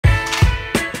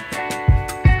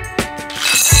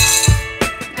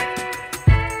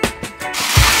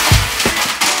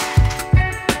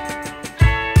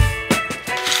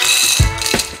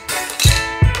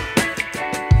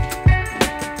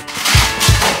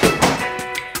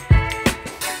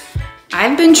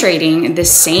I've been trading the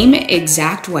same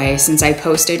exact way since I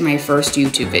posted my first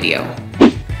YouTube video.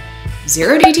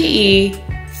 0 DTE,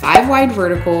 5 wide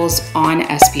verticals on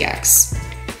SPX.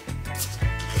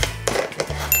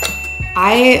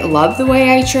 I love the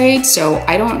way I trade, so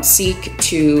I don't seek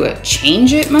to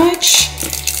change it much.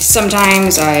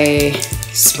 Sometimes I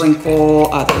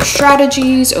sprinkle other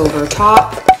strategies over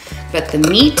top, but the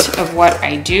meat of what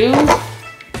I do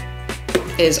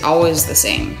is always the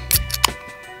same.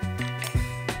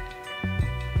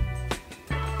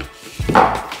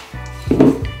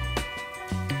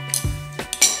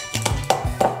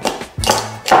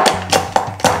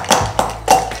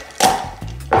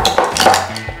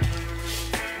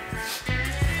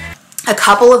 A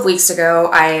couple of weeks ago,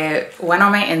 I went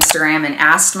on my Instagram and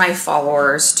asked my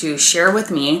followers to share with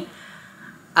me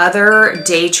other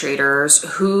day traders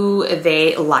who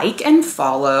they like and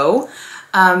follow,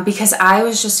 because I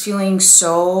was just feeling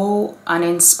so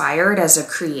uninspired as a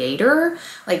creator,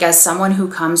 like as someone who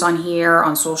comes on here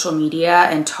on social media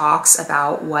and talks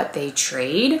about what they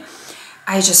trade.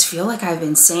 I just feel like I've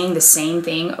been saying the same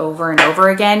thing over and over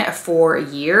again for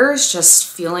years, just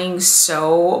feeling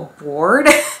so bored.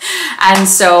 And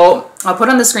so I'll put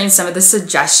on the screen some of the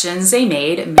suggestions they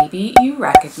made. Maybe you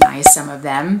recognize some of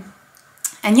them.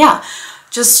 And yeah,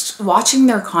 just watching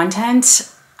their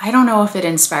content, I don't know if it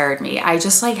inspired me. I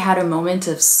just like had a moment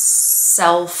of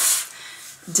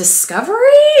self-discovery.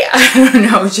 I don't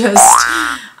know,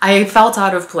 I felt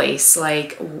out of place.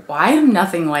 Like, why am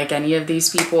nothing like any of these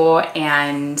people?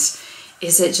 And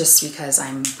is it just because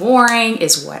I'm boring?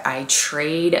 Is what I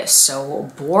trade so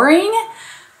boring?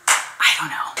 I don't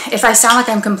know. If I sound like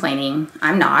I'm complaining,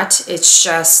 I'm not. It's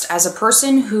just as a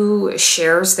person who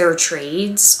shares their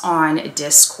trades on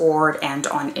Discord and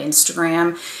on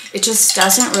Instagram, it just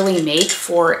doesn't really make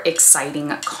for exciting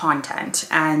content.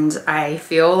 And I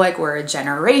feel like we're a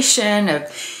generation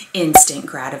of instant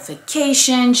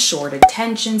gratification, short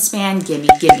attention span, gimme,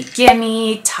 gimme,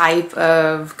 gimme type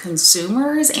of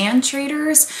consumers and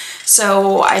traders.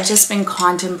 So I've just been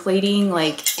contemplating,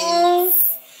 like, slow,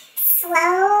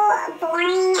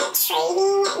 boring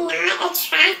trading not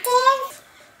attractive?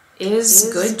 Is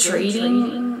good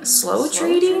trading slow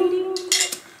trading?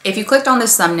 If you clicked on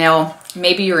this thumbnail,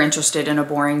 maybe you're interested in a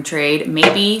boring trade.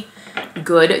 Maybe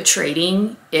good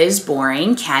trading is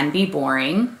boring, can be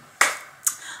boring.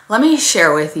 Let me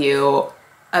share with you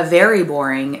a very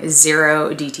boring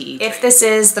 0 DTE. If this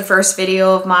is the first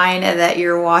video of mine that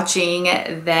you're watching,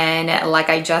 then like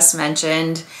I just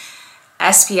mentioned,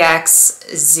 SPX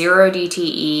 0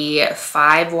 DTE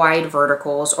 5 wide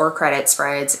verticals or credit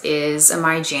spreads is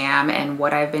my jam and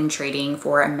what I've been trading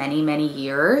for many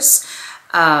years.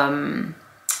 But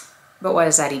what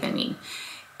does that even mean?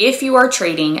 If you are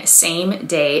trading same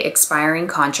day expiring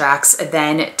contracts,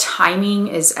 then timing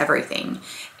is everything.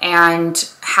 And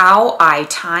how I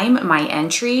time my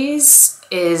entries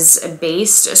is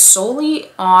based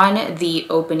solely on the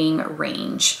opening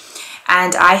range.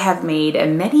 And I have made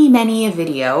many a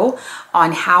video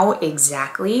on how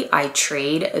exactly I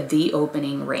trade the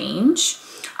opening range.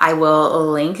 I will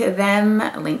link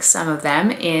some of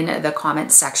them in the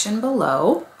comment section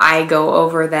below. I go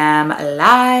over them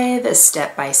live,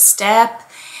 step by step,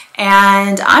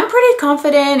 and I'm pretty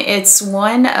confident it's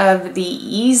one of the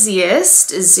easiest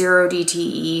 0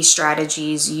 DTE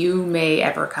strategies you may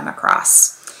ever come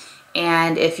across.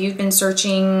 And if you've been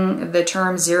searching the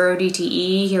term 0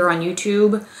 DTE here on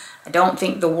YouTube, I don't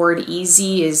think the word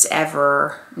easy is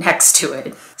ever next to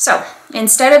it. So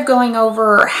instead of going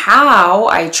over how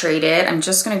I trade it, I'm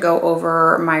just going to go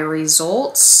over my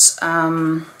results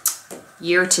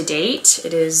year to date.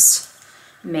 It is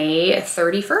May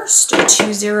 31st,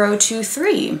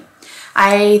 2023.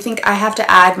 I think I have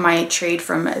to add my trade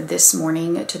from this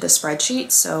morning to the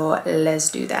spreadsheet, so let's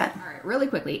do that. All right, really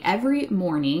quickly, every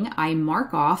morning I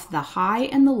mark off the high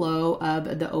and the low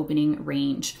of the opening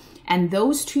range. And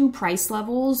those two price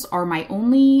levels are my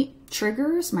only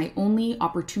triggers, my only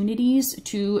opportunities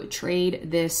to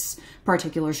trade this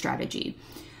particular strategy.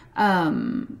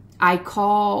 I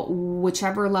call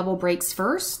whichever level breaks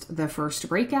first, the first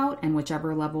breakout, and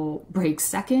whichever level breaks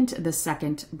second, the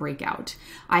second breakout.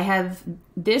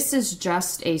 This is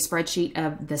just a spreadsheet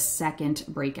of the second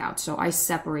breakout, so I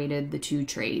separated the two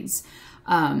trades.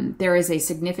 There is a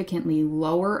significantly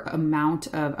lower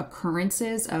amount of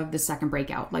occurrences of the second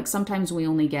breakout. Like sometimes we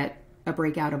only get a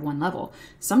breakout of one level.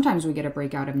 Sometimes we get a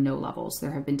breakout of no levels.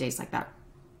 There have been days like that.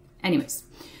 Anyways,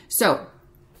 so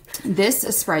this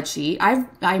spreadsheet,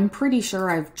 I'm pretty sure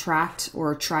I've tracked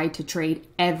or tried to trade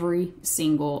every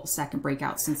single second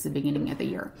breakout since the beginning of the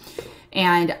year.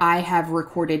 And I have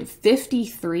recorded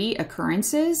 53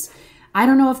 occurrences. I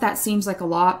don't know if that seems like a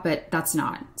lot, but that's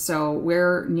not. So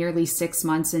we're nearly 6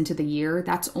 months into the year.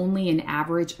 That's only an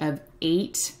average of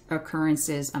 8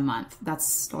 occurrences a month.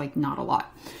 That's like not a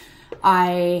lot.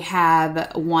 I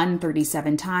have won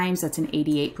 37 times. That's an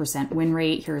 88% win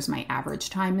rate. Here's my average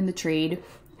time in the trade,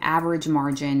 average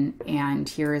margin, and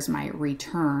here is my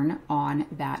return on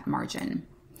that margin.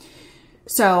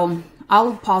 So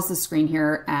I'll pause the screen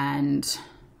here and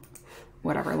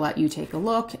whatever, let you take a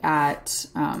look at,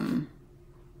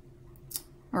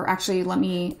 or actually let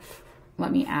me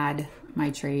add my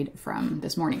trade from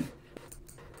this morning.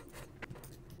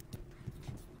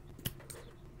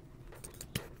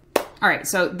 All right,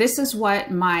 so this is what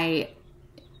my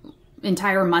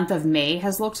entire month of May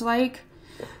has looked like.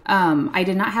 I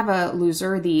did not have a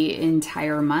loser the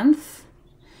entire month.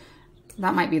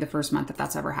 That might be the first month that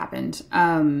that's ever happened.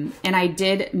 And I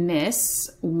did miss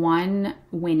one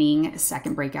winning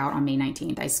second breakout on May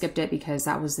 19th. I skipped it because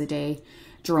that was the day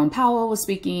Jerome Powell was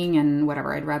speaking and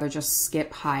whatever. I'd rather just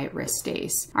skip high risk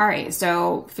days. All right,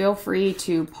 so feel free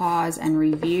to pause and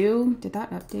review. Did that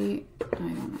update? I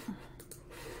don't know.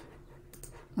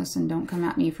 Listen, don't come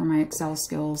at me for my Excel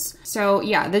skills. So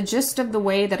yeah, the gist of the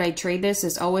way that I trade this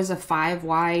is always a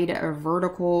 5-wide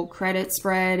vertical credit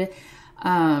spread.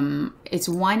 It's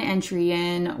one entry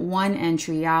in, one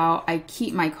entry out. I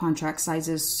keep my contract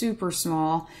sizes super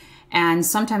small, and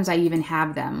sometimes I even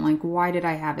have them. Like, why did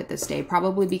I have it this day?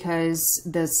 Probably because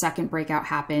the second breakout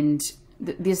happened.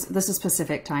 This is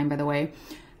Pacific time, by the way,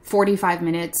 45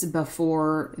 minutes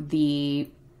before the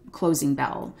closing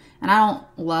bell. And I don't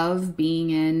love being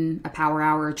in a power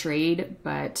hour trade,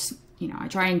 but you know, I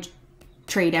try and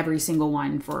trade every single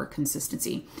one for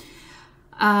consistency.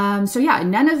 So yeah,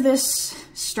 none of this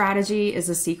strategy is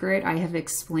a secret. I have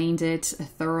explained it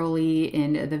thoroughly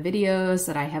in the videos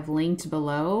that I have linked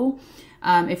below.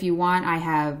 If you want, I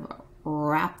have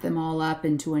wrapped them all up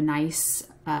into a nice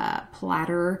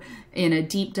platter in a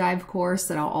deep dive course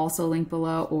that I'll also link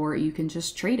below, or you can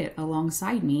just trade it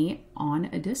alongside me on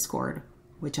a Discord,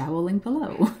 which I will link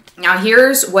below. Now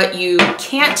here's what you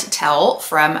can't tell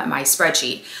from my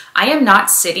spreadsheet. I am not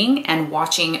sitting and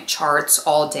watching charts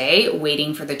all day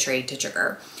waiting for the trade to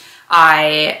trigger.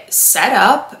 I set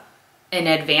up an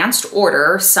advanced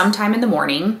order sometime in the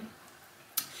morning,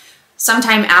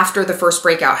 sometime after the first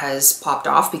breakout has popped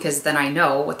off, because then I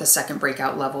know what the second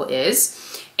breakout level is.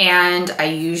 And I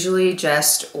usually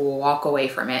just walk away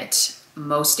from it.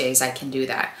 Most days I can do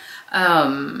that.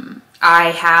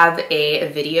 I have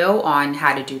a video on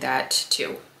how to do that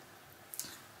too.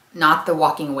 Not the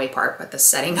walking away part, but the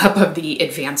setting up of the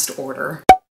advanced order.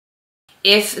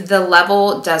 If the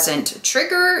level doesn't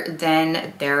trigger,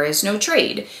 then there is no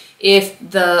trade. If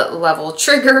the level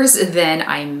triggers, then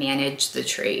I manage the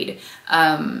trade.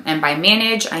 And by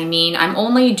manage, I mean I'm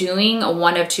only doing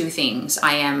one of two things.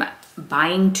 I am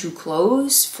buying to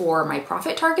close for my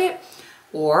profit target,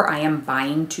 or I am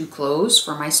buying to close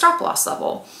for my stop loss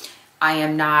level. I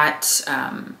am not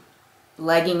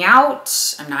legging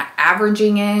out, I'm not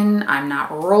averaging in, I'm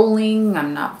not rolling,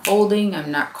 I'm not folding,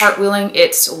 I'm not cartwheeling.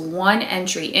 It's one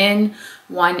entry in,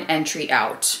 one entry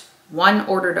out. One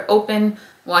order to open,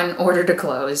 one order to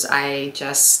close. I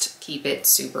just keep it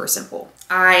super simple.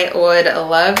 I would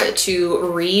love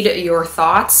to read your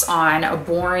thoughts on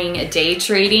boring day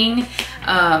trading.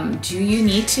 Do you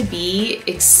need to be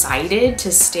excited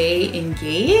to stay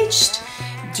engaged?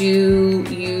 Do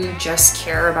you just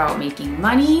care about making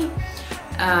money?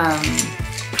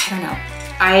 I don't know.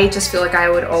 I just feel like I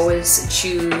would always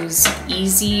choose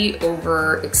easy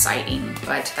over exciting,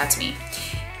 but that's me.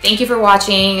 Thank you for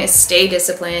watching. Stay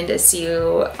disciplined. See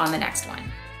you on the next one.